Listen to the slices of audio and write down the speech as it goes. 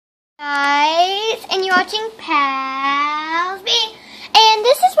Guys, and you're watching Pals B. And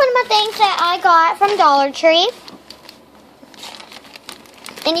this is one of my things that I got from Dollar Tree.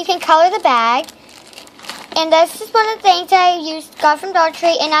 And you can color the bag. And this is one of the things that I got from Dollar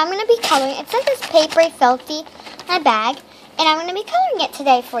Tree. And I'm going to be coloring. It's like this papery, felty bag. And I'm going to be coloring it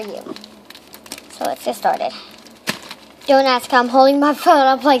today for you. So let's get started. Don't ask how I'm holding my phone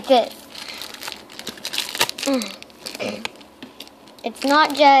up like this. It's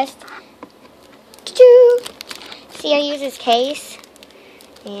not just... See, I use this case.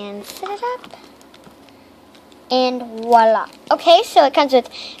 And set it up. And voila. Okay, so it comes with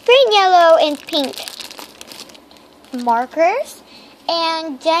green, yellow, and pink markers.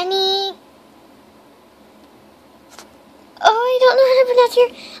 And Jenny... Oh, I don't know how to pronounce your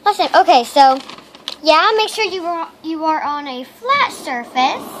last name. Okay, so, yeah, make sure you are on a flat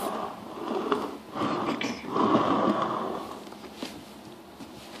surface.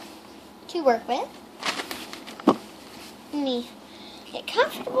 To work with. Let me get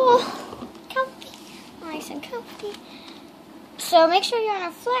comfortable. Nice and comfy. So make sure you're on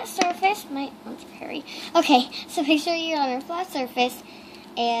a flat surface. That's hairy. Okay, so make sure you're on a flat surface.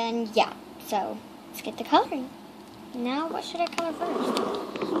 And yeah, so let's get to coloring. Now, what should I color first?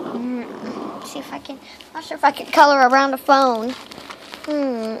 See if I can. Not sure if I can color around a phone.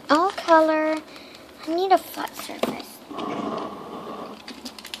 I'll color. I need a flat surface.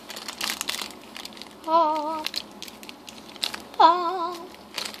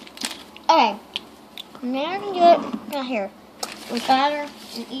 Okay. Now I can do it right here. With better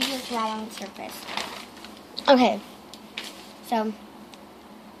and easier to write on the surface. Okay. So.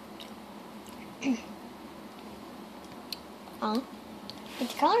 I'll get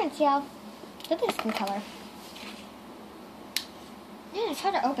to color and see how good this can color. Yeah, it's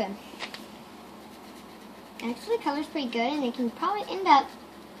hard to open. Actually, the color's pretty good, and it can probably end up.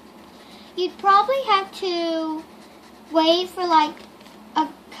 You'd probably have to wait for like a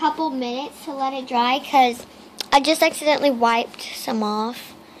couple minutes to let it dry, because I just accidentally wiped some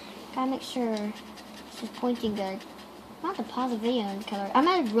off. Gotta make sure this is pointing good. I'm about to pause the video and color. I'm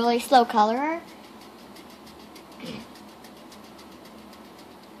a really slow colorer.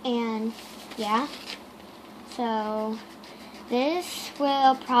 And yeah, so this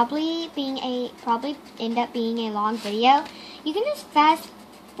will probably end up being a long video. You can just fast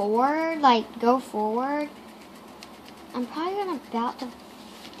forward, like go forward. I'm probably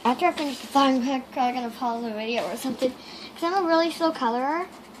after I finish the song, I'm probably gonna pause the video or something, because I'm a really slow colorer.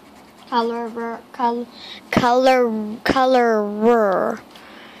 Colorer.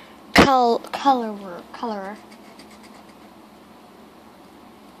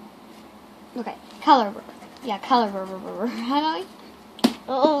 Okay, colorer. Yeah, colorer. How do I?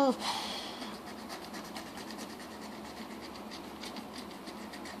 Oh.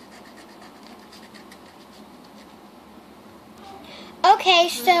 Okay,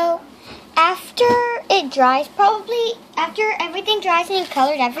 so after it dries, probably after everything dries and you've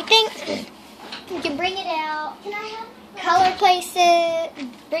colored everything, you can bring it out, color places,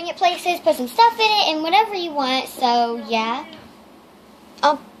 bring it places, put some stuff in it, and whatever you want. So yeah,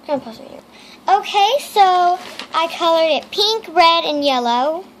 I'm gonna pause it here. Okay, so I colored it pink, red, and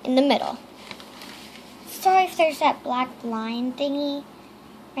yellow in the middle. Sorry if there's that black line thingy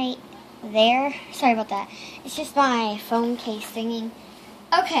right there. Sorry about that. It's just my phone case thingy.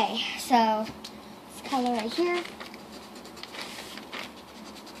 Okay, so let's color right here.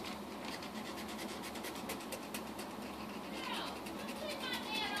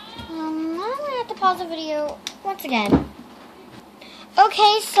 I'm gonna have to pause the video once again.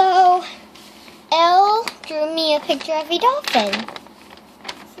 Okay, so Elle drew me a picture of a dolphin.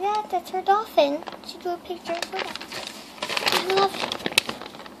 See that? That's her dolphin. She drew a picture of her. I love it.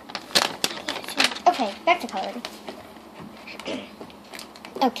 Okay, back to coloring.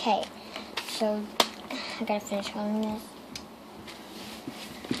 Okay, so I gotta finish coloring this.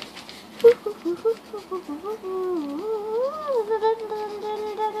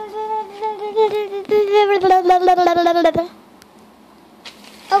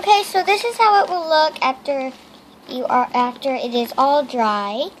 Okay, so this is how it will look after it is all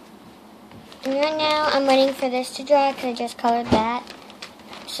dry. And right now I'm waiting for this to dry because I just colored that.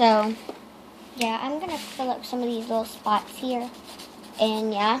 So yeah, I'm gonna fill up some of these little spots here.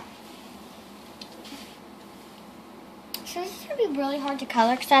 And yeah. So this is gonna be really hard to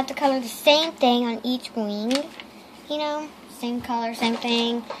color because I have to color the same thing on each wing. You know, same color, same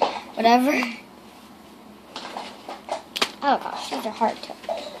thing, whatever. Oh gosh, these are hard to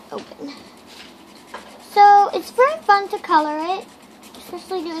open. So it's very fun to color it,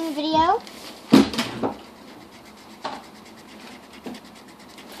 especially doing a video.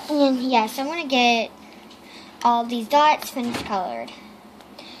 And yes, I'm going to get all these dots finished colored.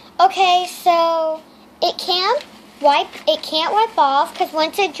 Okay, so it can't wipe off because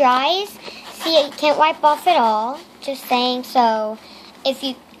once it dries, see, it can't wipe off at all. Just saying. So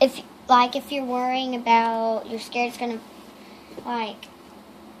if you're worrying about, you're scared it's gonna like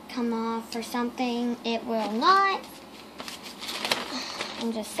come off or something, it will not.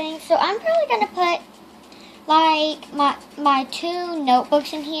 I'm just saying. So I'm probably gonna put like my 2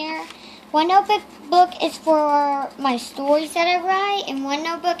 notebooks in here. One notebook is for my stories that I write, and one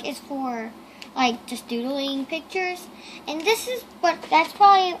notebook is for like just doodling pictures. And this is I'm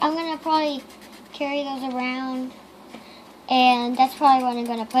gonna probably carry those around, and that's probably what I'm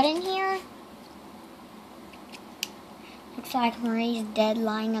gonna put in here. Looks like Marie's dead,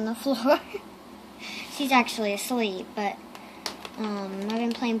 lying on the floor. She's actually asleep, but I've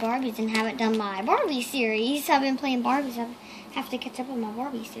been playing Barbies and haven't done my Barbie series. I've been playing Barbies. I have to catch up on my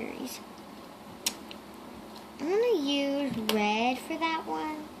Barbie series. I'm going to use red for that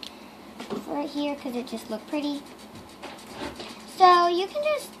one. Right here, because it just looked pretty. So you can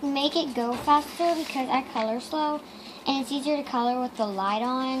just make it go faster because I color slow. And it's easier to color with the light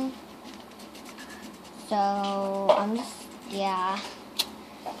on. So I'm just, yeah,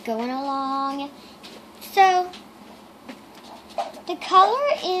 going along. So the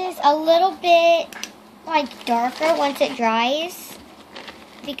color is a little bit like darker once it dries.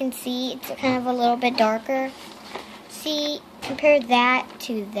 If you can see, it's kind of a little bit darker. See, compare that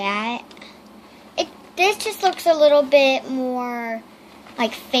to that. This just looks a little bit more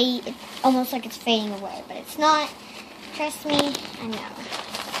like almost like it's fading away, but it's not. Trust me, I know.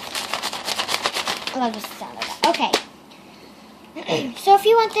 I love the sound of that. Okay. So if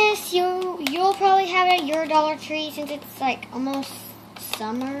you want this, you'll probably have it at your Dollar Tree since it's like almost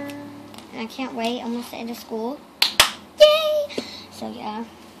summer. And I can't wait, almost the end of school. Yay! So yeah.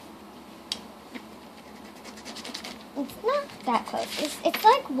 It's not that close. It's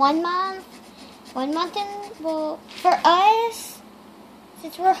like 1 month. 1 month well, for us,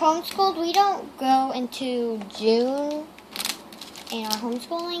 since we're homeschooled, we don't go into June in our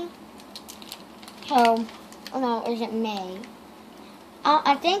homeschooling. So, oh no, is it May?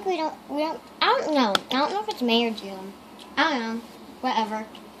 I think we don't, I don't know. I don't know if it's May or June. I don't know. Whatever.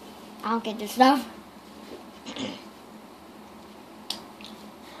 I don't get this stuff.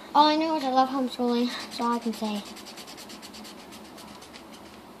 All I know is I love homeschooling. That's all I can say.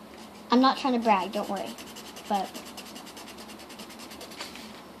 I'm not trying to brag, don't worry. But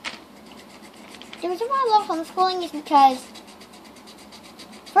the reason why I love homeschooling is because,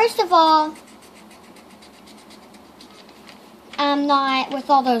 first of all, I'm not with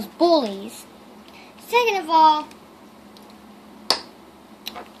all those bullies. Second of all,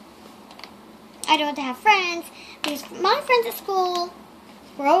 I don't have to have friends because my friends at school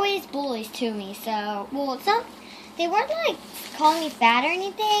were always bullies to me. So, well, it's not, they weren't like calling me fat or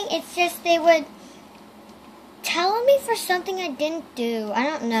anything. It's just they would tell on me for something I didn't do. I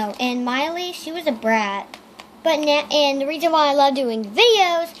don't know. And Miley, she was a brat. But now, and the reason why I love doing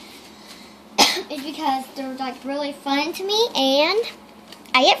videos is because they're like really fun to me, and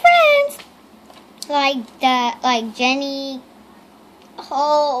I get friends like Jenny.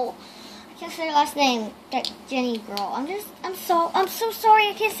 Oh, I can't say her last name. That Jenny girl. I'm so sorry.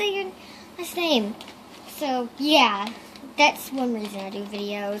 I can't say your last name. So yeah, that's one reason I do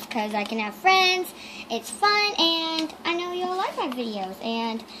videos, because I can have friends. It's fun, and I know y'all like my videos,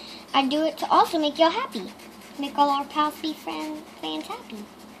 and I do it to also make y'all happy. Make all our pals be fans happy.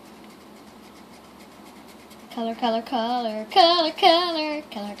 Color, color, color, color, color,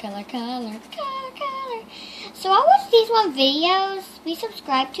 color, color, color, color, color. So I watch these one videos. We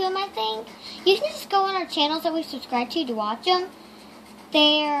subscribe to them, I think. You can just go on our channels that we subscribe to watch them.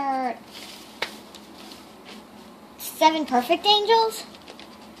 They're 7 Perfect Angels.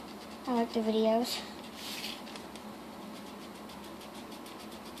 I like the videos.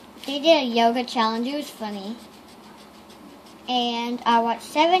 They did a yoga challenge. It was funny. And I watched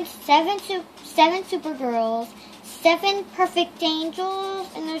 7 Supergirls, 7 Perfect Angels,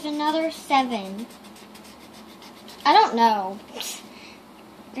 and there's another 7. I don't know.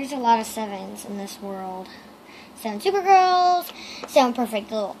 There's a lot of 7s in this world. 7 Supergirls, 7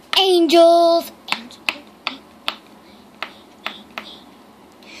 Perfect Little Angels.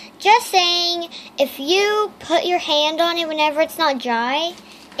 Just saying, if you put your hand on it whenever it's not dry,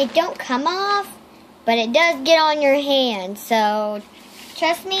 it don't come off, but it does get on your hand. So,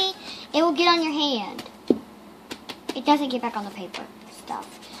 trust me, it will get on your hand. It doesn't get back on the paper stuff.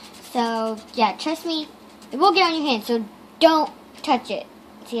 So, yeah, trust me, it will get on your hand. So, don't touch it.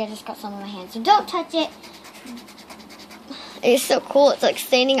 See, I just got some on my hand. So, don't touch it. It's so cool. It's like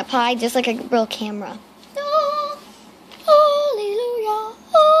standing up high, just like a real camera. Oh, hallelujah,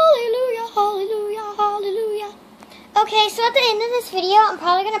 hallelujah, hallelujah, hallelujah. Okay, so at the end of this video, I'm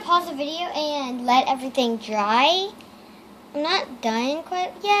probably going to pause the video and let everything dry. I'm not done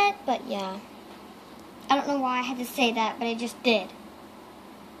quite yet, but yeah. I don't know why I had to say that, but I just did.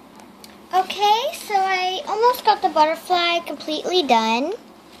 Okay, so I almost got the butterfly completely done.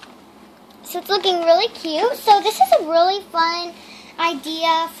 So it's looking really cute. So this is a really fun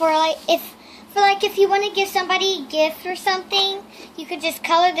idea for if you want to give somebody a gift or something, you could just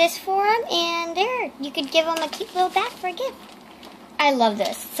color this for them, and there, you could give them a cute little bag for a gift. I love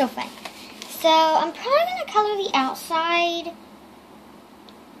this. It's so fun. So I'm probably going to color the outside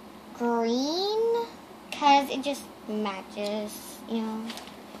green because it just matches, you know,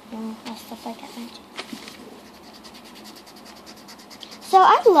 how stuff like that matches. So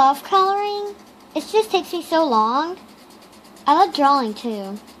I love coloring. It just takes me so long. I love drawing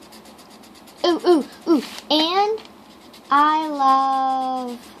too. Ooh. And I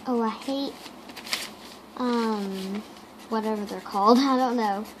love, I hate, whatever they're called. I don't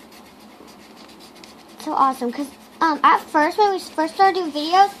know. So awesome. Because, at first, when we first started doing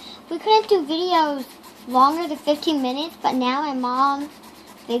videos, we couldn't do videos longer than 15 minutes. But now my mom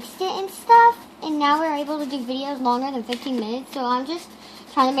fixed it and stuff. And now we're able to do videos longer than 15 minutes. So I'm just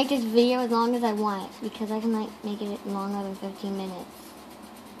trying to make this video as long as I want, because I can make it longer than 15 minutes.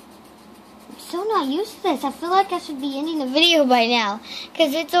 I'm so not used to this. I feel like I should be ending the video by now,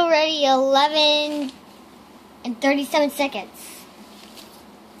 because it's already 11 and 37 seconds.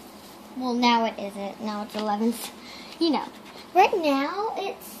 Well, now it isn't. Now it's 11. You know, right now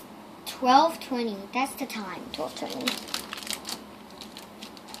it's 12:20. That's the time. 12:20.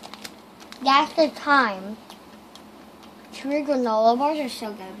 That's the time. Chewy granola bars are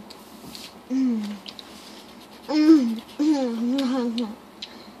so good.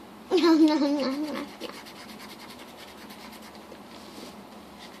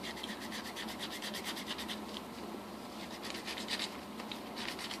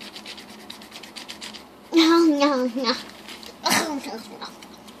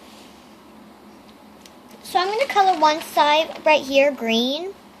 So I'm going to color one side right here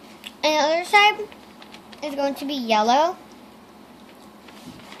green, and the other side is going to be yellow.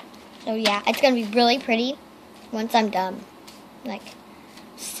 So yeah, it's going to be really pretty once I'm done. Like,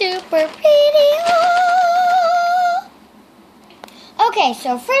 super pretty. Oh! Okay,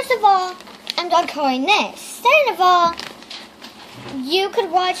 so first of all, I'm done coloring this. Second of all, you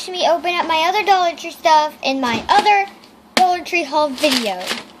could watch me open up my other Dollar Tree stuff in my other Dollar Tree haul video.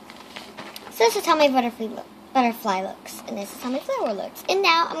 So this is how my butterfly looks, and this is how my flower looks. And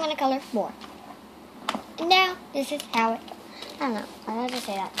now I'm going to color more. And now this is how it, I don't know, why did I just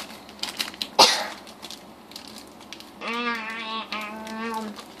say that?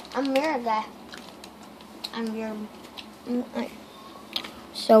 I'm weird, guy. I'm weird.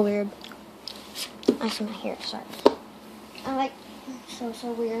 So weird. I see my hair, sorry. I'm like,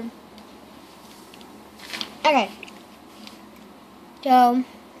 so weird. Okay. So,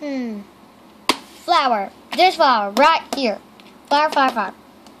 flower. This flower right here. Flower.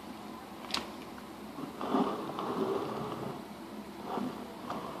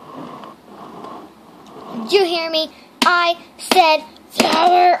 Did you hear me? I said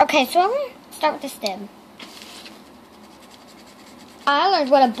flower. Okay, so I'm going to start with the stem. I learned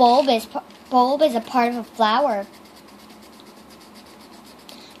what a bulb is. Bulb is a part of a flower.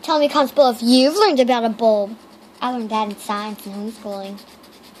 Tell me in the comments below if you've learned about a bulb. I learned that in science and homeschooling.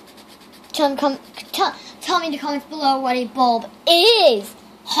 Tell me in the comments below what a bulb is.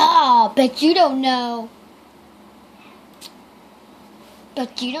 Ha! Bet you don't know.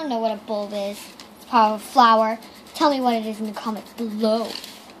 Bet you don't know what a bulb is. It's part of a flower. Tell me what it is in the comments below.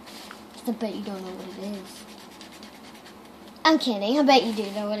 I bet you don't know what it is. I'm kidding. I bet you do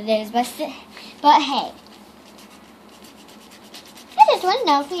know what it is. But hey. I just want to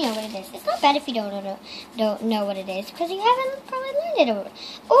know if you know what it is. It's not bad if you don't know what it is, because you haven't probably learned it.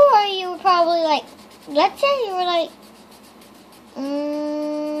 Or you were probably like, let's say you were like, I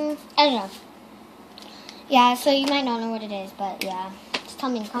don't know. Yeah, so you might not know what it is, but yeah. Just tell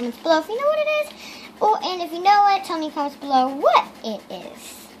me in the comments below if you know what it is. Oh, and if you know it, tell me in the comments below what it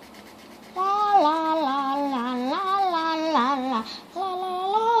is. La la la la la la la la la la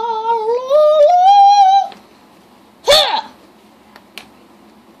la la.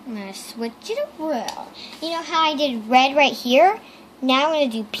 I'm gonna switch it around. You know how I did red right here? Now I'm gonna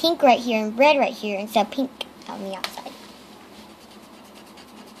do pink right here and red right here instead of pink on the outside.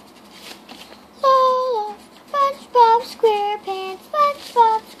 La la, SpongeBob SquarePants,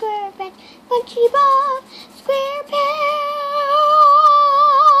 SpongeBob SquarePants, SpongeBob SquarePants.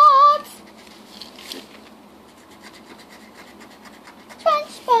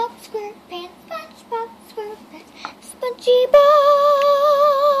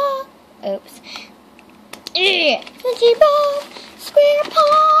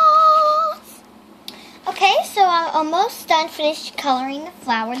 almost done, finished coloring the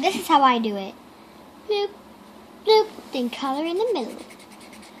flower. This is how I do it. Bloop, bloop, then color in the middle.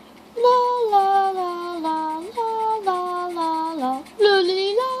 La la la la la la la la,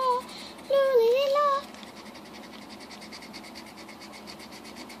 lully la, lully la.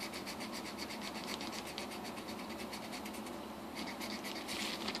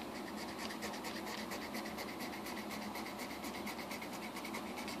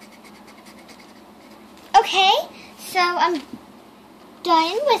 Okay, so I'm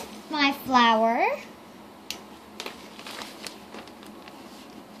done with my flower.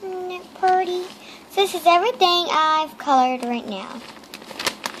 Isn't it pretty? So this is everything I've colored right now.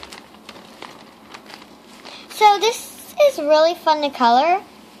 So this is really fun to color,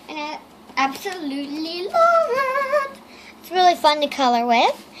 and I absolutely love it. It's really fun to color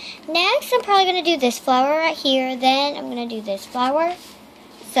with. Next, I'm probably going to do this flower right here. Then I'm going to do this flower.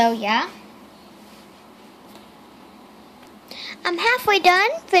 So yeah. I'm halfway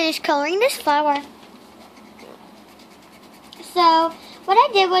done, finished coloring this flower. So what I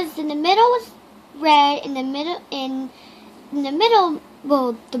did was in the middle was red, in the middle,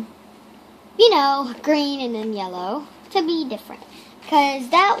 well, green and then yellow to be different. Because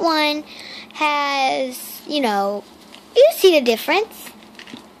that one has, you see the difference.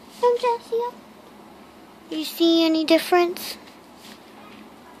 Don't you see it? You see any difference?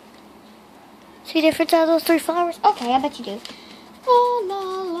 See a difference out of those three flowers? Okay, I bet you do. Oh, la,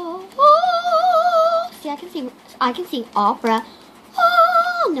 la, oh. See, I can sing opera.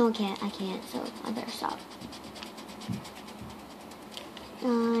 Oh, no, I can't, so I better stop.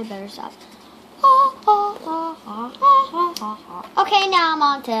 Okay, now I'm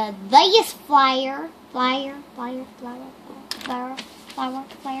on to this flower,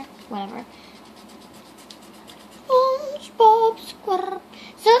 whatever. SpongeBob SquarePants.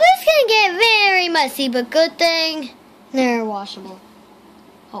 So this can get very messy, but good thing they're washable.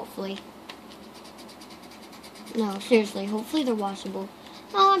 Hopefully. No, seriously, hopefully they're washable.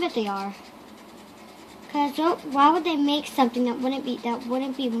 Oh, I bet they are. Cause why would they make something that wouldn't be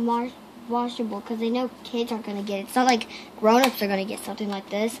washable? Because they know kids aren't gonna get it. It's not like grown-ups are gonna get something like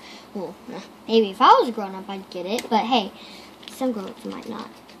this. Well, maybe if I was a grown-up, I'd get it. But hey, some grown-ups might not.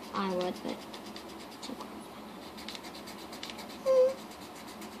 I would, but some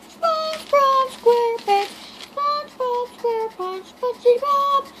SpongeBob SquarePants, SpongeBob SquarePants,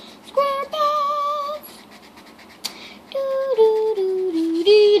 SpongeBob SquarePants.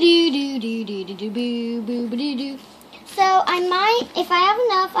 So I might, if I have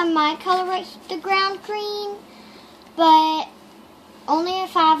enough, I might color the ground green, but only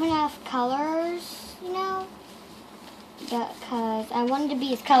if I have enough colors, because I want it to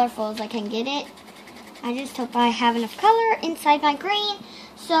be as colorful as I can get it. I just hope I have enough color inside my green,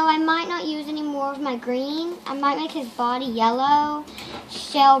 so I might not use any more of my green. I might make his body yellow,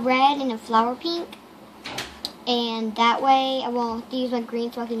 shell red, and a flower pink. And that way I won't have to use my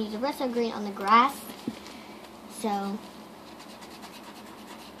green, so I can use the rest of the green on the grass. So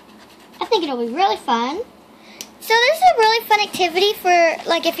I think it'll be really fun. So this is a really fun activity for,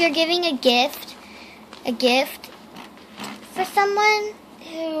 like, if you're giving a gift for someone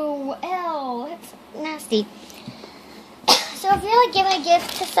who, it's nasty. So if you're like giving a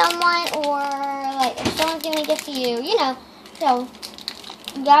gift to someone, or like if someone's giving a gift to you, so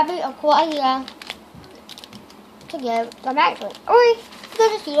that'd be a cool idea to give them actually. Or you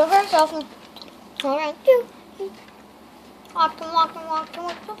could just do it over yourself and go around. Walk.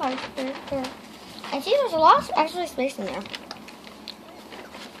 I see there's a lot of actually space in there.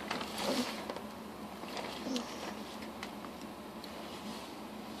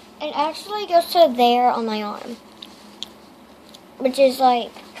 It actually goes to there on my arm, which is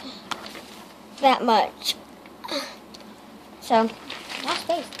like that much. So, a lot of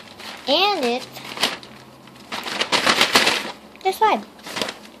space. And it's this wide.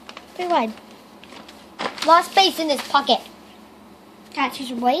 Pretty wide. A lot of space in this pocket. Got to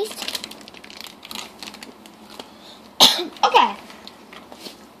your waist. Okay.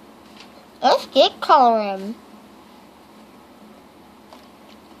 Let's get coloring.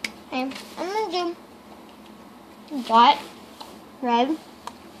 Okay, I'm going to do white, red.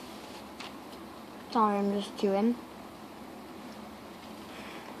 Sorry, I'm just chewing.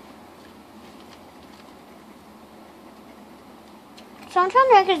 So I'm trying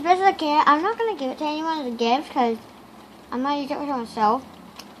to make it as best as I can. I'm not going to give it to anyone as a gift because I'm not using it for myself.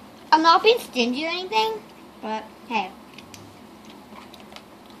 I'm not being stingy or anything, but hey.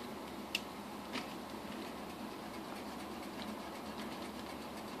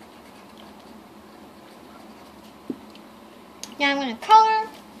 Now I'm going to color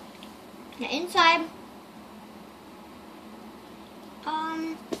the inside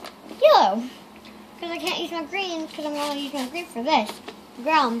Yellow. Because I can't use my green because I'm going to use my green for this.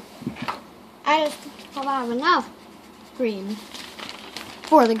 Ground. I just hope I have enough green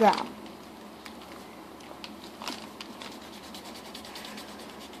for the ground.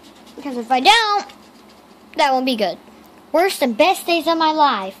 Because if I don't, that won't be good. Worst and best days of my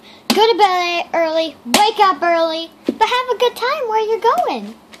life. Go to bed early, wake up early, but have a good time where you're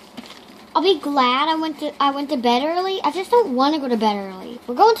going. I'll be glad I went to bed early. I just don't want to go to bed early.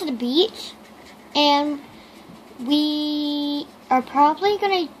 We're going to the beach, and we are probably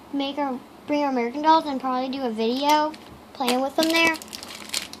gonna bring our American Dolls and probably do a video playing with them there.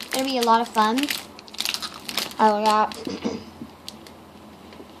 It'll be a lot of fun. Oh yeah.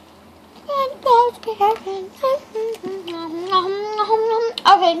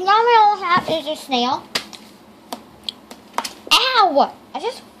 Okay, now my only hat is a snail. Ow! I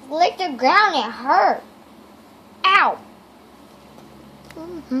just licked the ground, it hurt. Ow!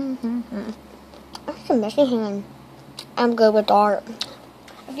 That's a messy hand. I'm good with art.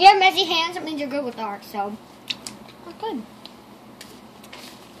 If you have messy hands, it means you're good with art, so that's good.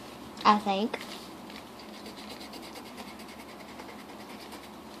 I think.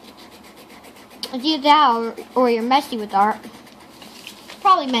 It's either that or you're messy with art.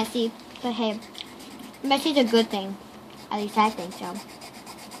 Probably messy, but hey, messy's a good thing. At least I think so.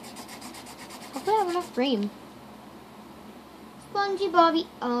 Hopefully I have enough green. Spongy Bobby.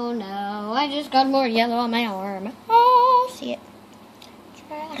 Oh no, I just got more yellow on my arm. Oh, see it.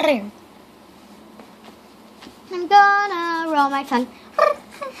 I'm gonna roll my tongue.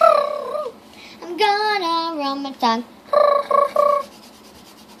 I'm gonna roll my tongue.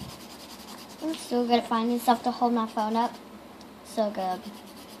 I'm so good at finding stuff to hold my phone up. So good.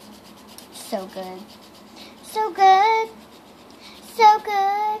 So good. So good. So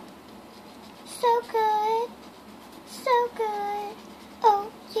good. So good. So good.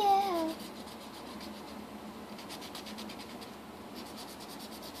 Oh, yeah.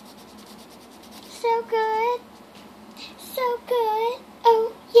 So good. So good.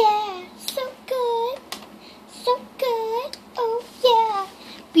 Oh, yeah. So good. So good. Oh, yeah.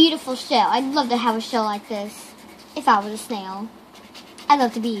 Beautiful shell. I'd love to have a shell like this if I was a snail. I'd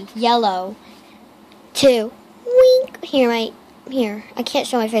love to be yellow too. Wink. Here. I can't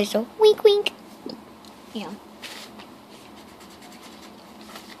show my face, so wink, wink. Yeah.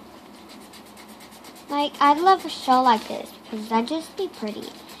 Like, I'd love a shell like this because that'd just be pretty.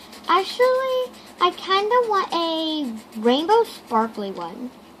 Actually, I kind of want a rainbow sparkly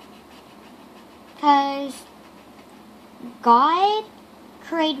one because God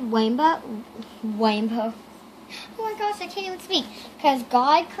created rainbow. Oh my gosh, I can't even speak. Because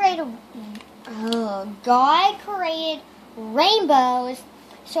God created rainbows,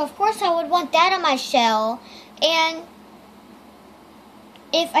 so of course I would want that on my shell. And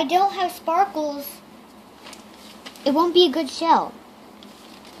if I don't have sparkles, it won't be a good shell.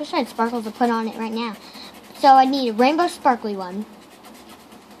 I wish I had sparkles to put on it right now. So I need a rainbow sparkly one.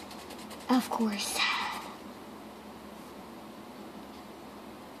 Of course.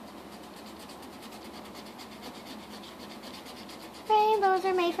 Rainbows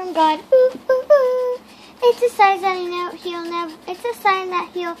are made from God. Ooh, ooh, ooh. It's a sign that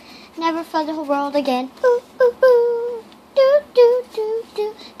he'll never flood the whole world again. Ooh, ooh, ooh. Do do do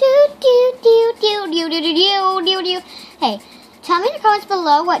do do do do do do do do do do. Hey, tell me in the comments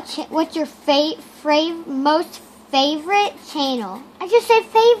below what's your most favorite channel. I just said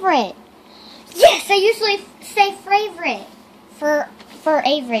favorite. Yes, I usually say favorite for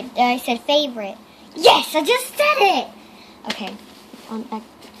favorite. I said favorite. Yes, I just said it. Okay.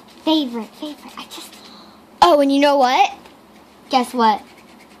 Favorite. Oh, and you know what? Guess what?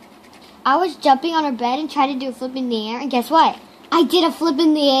 I was jumping on her bed and tried to do a flip in the air, and guess what? I did a flip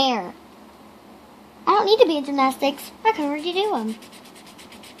in the air. I don't need to be in gymnastics. I can already do them.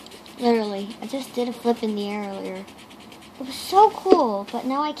 Literally, I just did a flip in the air earlier. It was so cool, but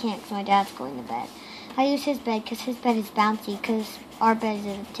now I can't because my dad's going to bed. I use his bed because his bed is bouncy because our bed is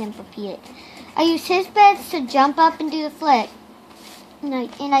a Tempur-Pedic. I use his bed to jump up and do the flip. And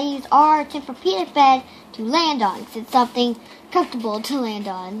I use our Tempur-Pedic bed to land on because it's something comfortable to land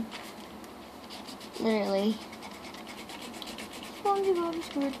on. Literally.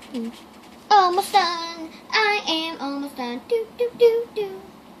 Almost done. I am almost done. Do, do, do, do.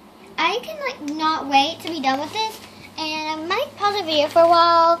 I can not wait to be done with this. And I might pause the video for a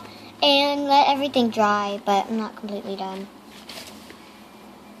while and let everything dry, but I'm not completely done.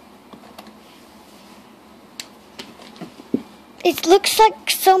 It looks like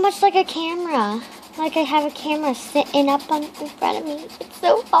so much like a camera. Like I have a camera sitting up in front of me. It's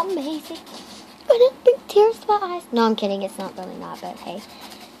so amazing. gonna bring tears to my eyes. No, I'm kidding. It's not really not, but hey.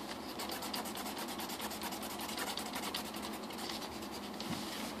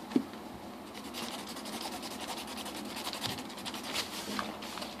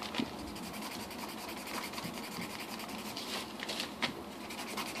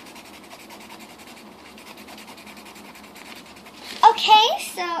 Okay,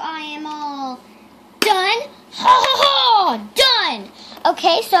 so I am all done. Ha ha ha! Done!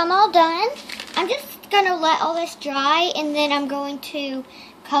 Okay, so I'm all done. I'm just going to let all this dry, and then I'm going to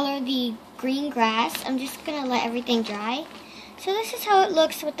color the green grass. I'm just going to let everything dry. So this is how it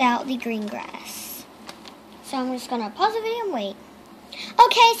looks without the green grass. So I'm just going to pause the video and wait.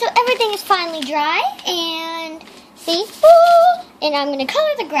 Okay, so everything is finally dry, and see? Woo! And I'm going to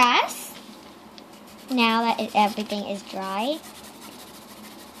color the grass now that everything is dry.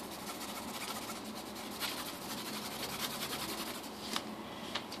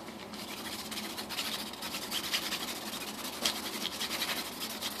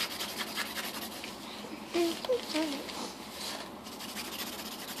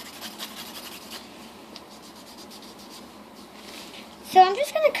 So I'm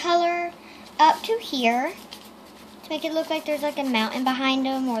just going to color up to here to make it look like there's like a mountain behind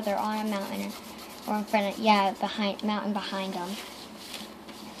them, or they're on a mountain, or in front of, yeah, mountain behind them.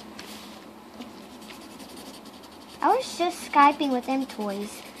 I was just Skyping with them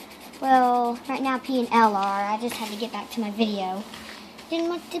toys. Well, right now P and L are. I just had to get back to my video. Didn't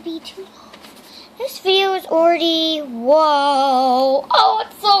want it to be too long. This video is already, whoa, oh,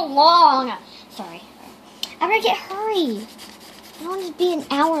 it's so long. Sorry. I better get hurry. I don't want it to be an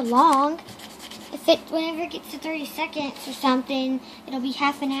hour long. Whenever it gets to 30 seconds or something, it'll be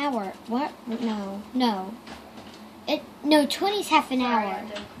half an hour. What? No. No, 20's half an hour.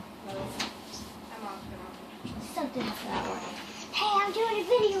 Something half an hour. Hey, I'm doing a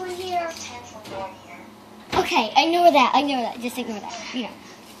video in here. Okay, I know that. Just ignore that, you know.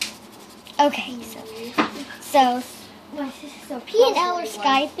 Okay, so P and L are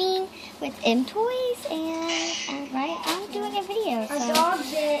Skyping with M Toys, and right, I'm doing a video. So. Our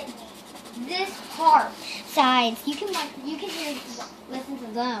dog's at this part. Sides, you can listen to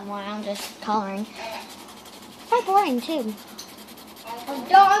them while I'm just coloring. Quite boring too. Our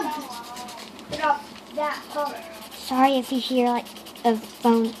dog got that part. Sorry if you hear like a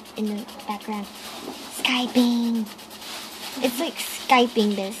phone in the background. Skyping. It's like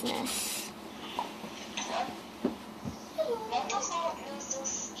Skyping business.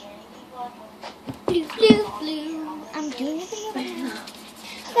 Blue, blue, blue. I'm doing a video right now.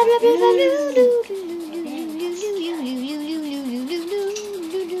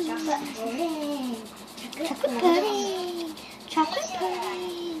 Chocolate pudding. Chocolate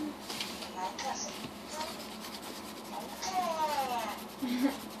pudding.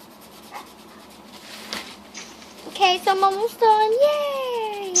 Okay, so I'm almost done.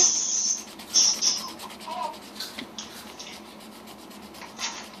 Yay!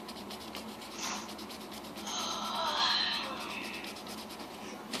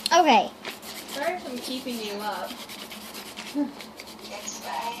 Okay. Sorry if I'm keeping you up. It's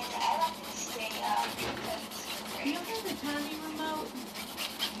fine. I like to stay up. Do you have the timing remote?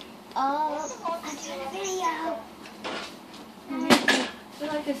 I'm doing a video. I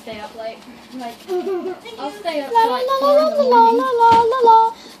like to stay up late. Like, I'll stay up La till la like la 4 la in the la morning. la la la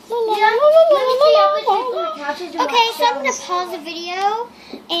la. Okay, so I'm gonna pause the video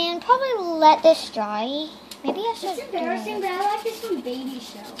and probably let this dry. Maybe I should. It's embarrassing, but I like this from Baby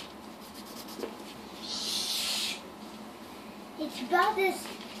Show. It's about this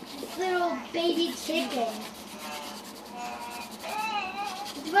little baby chicken.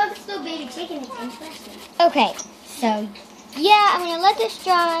 It's about this little baby chicken. It's interesting. Okay, so yeah, I'm gonna let this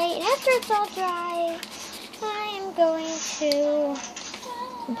dry, and after it's all dry, I am going to.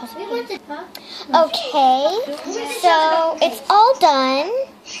 Okay, so it's all done.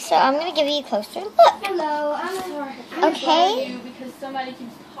 So I'm gonna give you a closer look. Hello, I'm Okay. because somebody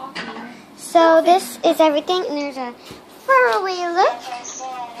keeps talking. So this is everything, and there's a faraway look. Okay, so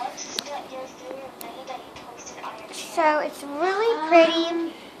what's your favorite video that you posted on your channel? So it's really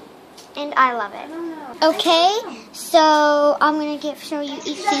pretty, and I love I it. don't know. Okay, so I'm gonna show you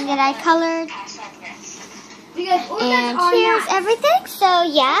each thing that I colored, and here's everything. So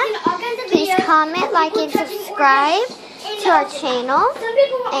yeah, please comment, like, and subscribe to our channel. Some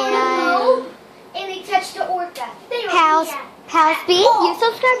people And and they touch the orca. Pals, be, you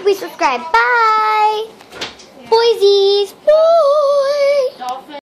subscribe, we subscribe. Bye.